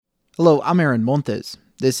Hello, I'm Aaron Montes.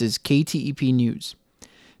 This is KTEP News.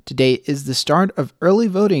 Today is the start of early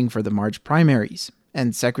voting for the March primaries,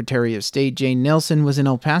 and Secretary of State Jane Nelson was in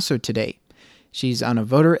El Paso today. She's on a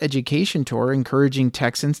voter education tour encouraging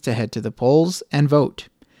Texans to head to the polls and vote.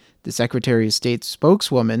 The Secretary of State's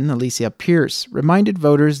spokeswoman, Alicia Pierce, reminded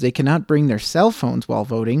voters they cannot bring their cell phones while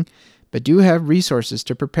voting, but do have resources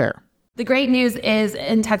to prepare. The great news is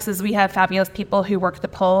in Texas, we have fabulous people who work the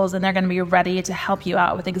polls, and they're going to be ready to help you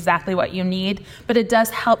out with exactly what you need. But it does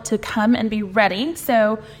help to come and be ready.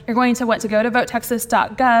 So you're going to want to go to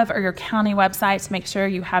votetexas.gov or your county website to make sure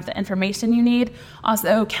you have the information you need.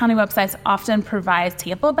 Also, county websites often provide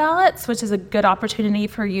sample ballots, which is a good opportunity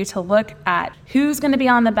for you to look at who's going to be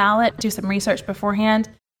on the ballot, do some research beforehand.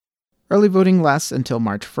 Early voting lasts until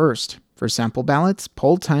March 1st. For sample ballots,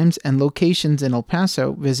 poll times, and locations in El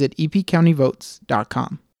Paso, visit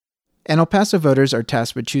epcountyvotes.com. And El Paso voters are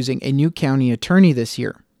tasked with choosing a new county attorney this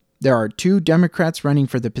year. There are 2 Democrats running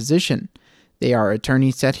for the position. They are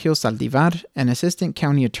Attorney Sergio Saldivar and Assistant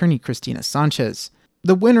County Attorney Cristina Sanchez.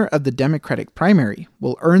 The winner of the Democratic primary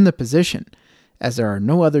will earn the position, as there are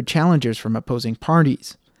no other challengers from opposing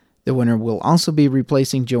parties. The winner will also be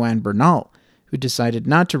replacing Joanne Bernal, who decided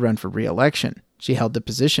not to run for re-election. She held the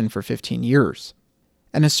position for 15 years.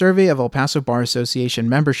 And a survey of El Paso Bar Association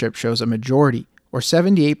membership shows a majority, or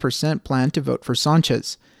 78%, plan to vote for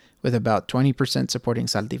Sanchez, with about 20% supporting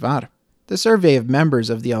Saldivar. The survey of members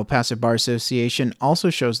of the El Paso Bar Association also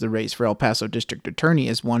shows the race for El Paso District Attorney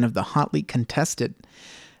as one of the hotly contested.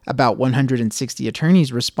 About 160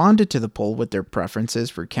 attorneys responded to the poll with their preferences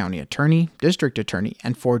for county attorney, district attorney,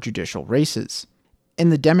 and 4 judicial races. In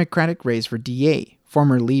the Democratic race for DA,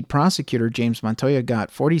 former lead prosecutor James Montoya got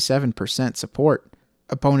 47% support.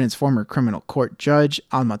 Opponent's former criminal court judge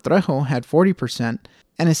Alma Trejo had 40%,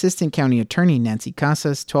 and assistant county attorney Nancy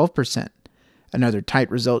Casas 12%. Another tight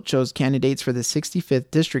result shows candidates for the 65th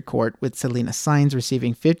District Court, with Selena Saenz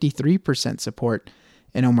receiving 53% support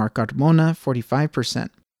and Omar Carmona 45%.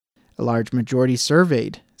 A large majority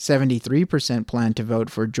surveyed, 73% plan to vote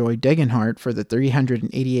for Joy Degenhardt for the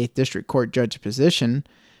 388th District Court judge position,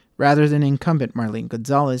 rather than incumbent Marlene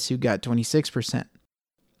Gonzalez, who got 26%.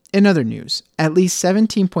 In other news, at least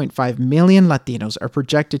 17.5 million Latinos are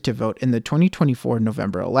projected to vote in the 2024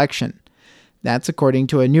 November election. That's according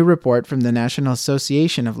to a new report from the National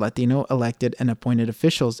Association of Latino Elected and Appointed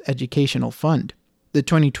Officials Educational Fund. The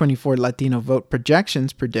 2024 Latino vote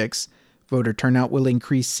projections predicts voter turnout will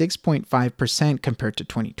increase 6.5% compared to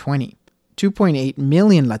 2020. 2.8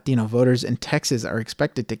 million Latino voters in Texas are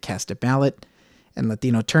expected to cast a ballot, and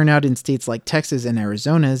Latino turnout in states like Texas and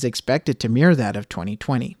Arizona is expected to mirror that of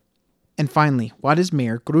 2020. And finally, Juarez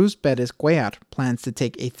Mayor Cruz Perez Cuellar plans to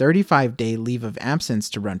take a 35-day leave of absence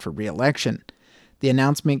to run for re-election. The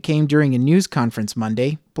announcement came during a news conference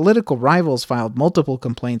Monday. Political rivals filed multiple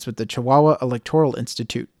complaints with the Chihuahua Electoral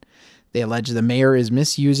Institute. They allege the mayor is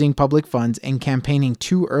misusing public funds and campaigning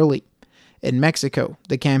too early. In Mexico,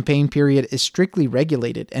 the campaign period is strictly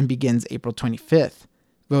regulated and begins April 25th.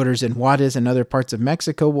 Voters in Juarez and other parts of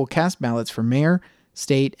Mexico will cast ballots for mayor,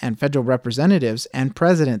 state, and federal representatives and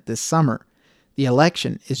president this summer. The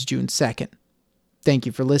election is June 2nd. Thank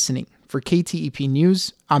you for listening. For KTEP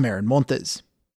News, I'm Aaron Montes.